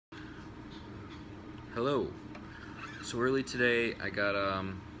Hello. So early today I got a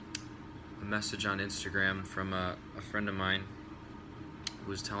message on Instagram from a friend of mine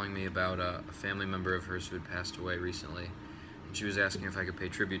who was telling me about a family member of hers who had passed away recently, and she was asking if I could pay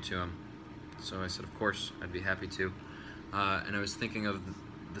tribute to him. So I said of course, I'd be happy to. And I was thinking of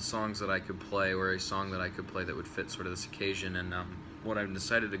the songs that I could play, or a song that I could play that would fit sort of this occasion, and what I've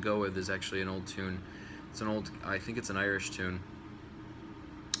decided to go with is actually an old tune. I think it's an Irish tune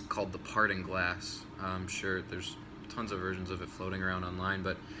called The Parting Glass. I'm sure there's tons of versions of it floating around online,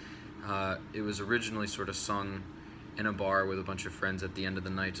 but it was originally sort of sung in a bar with a bunch of friends at the end of the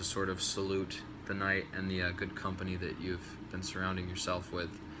night to sort of salute the night and the good company that you've been surrounding yourself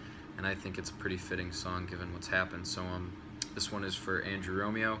with. And I think it's a pretty fitting song given what's happened. So this one is for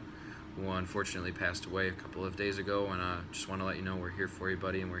Romeo, who unfortunately passed away a couple of days ago, and just want to let you know we're here for you,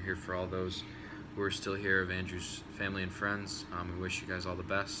 buddy, and we're here for all those who are still here of Andrew's family and friends. We wish you guys all the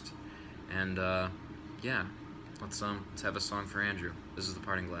best, and yeah, let's have a song for Andrew. This is The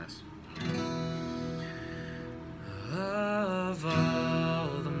Parting Glass. Of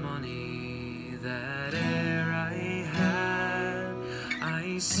all the money that e'er I had,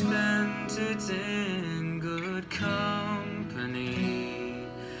 I spent it in good company,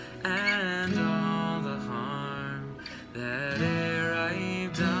 and all the harm that e'er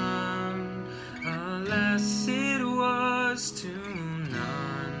I've done, alas, it was to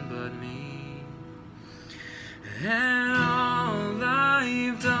none but me. And all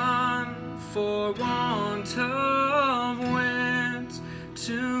I've done for want of wit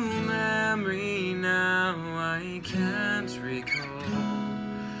to memory now I can't recall.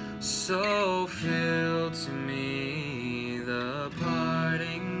 So fill to me the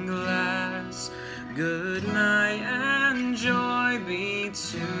parting glass. Good night and joy be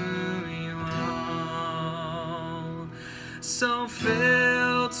to you all. So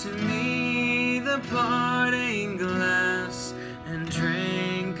fill to me the parting glass, and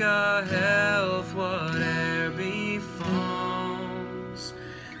drink a health whate'er befalls.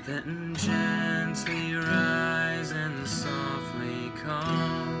 Then gently rise and softly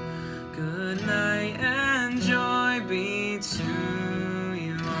call. Good night and joy be to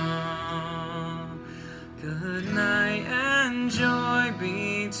you all. Good night and joy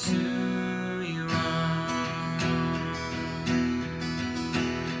be to you all.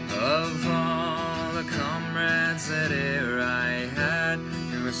 Of all the comrades that e'er I had,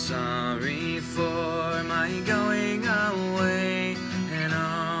 who were sorry for my going away, and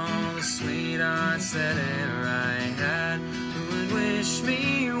all the sweethearts that e'er I had, who would wish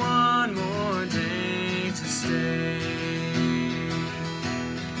me one more day to stay.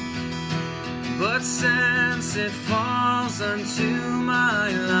 But since it falls unto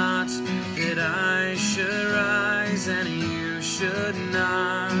my lot that I should rise and you should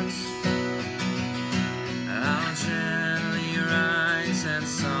not, I'll gently rise and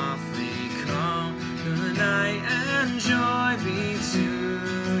softly call. Good night and joy be to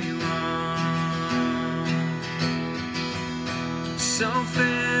you all. So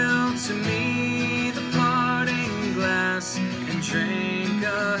fill to me the parting glass, and drink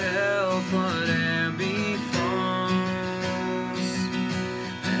a health whate'er befalls.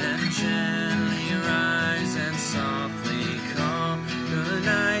 And gently rise and softly call. Good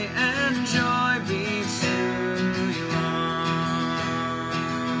night and joy be to you all.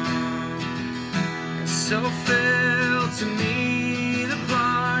 So fill to me the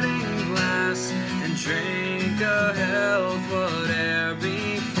parting glass, and drink a health whate'er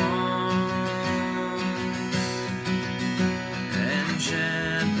befalls. And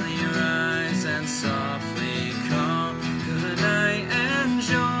gently rise and softly call. Good night and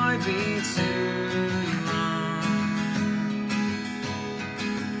joy be to you all.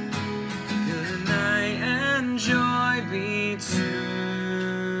 Good night and joy be to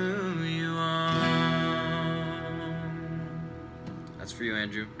you all. That's for you,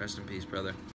 Andrew. Rest in peace, brother.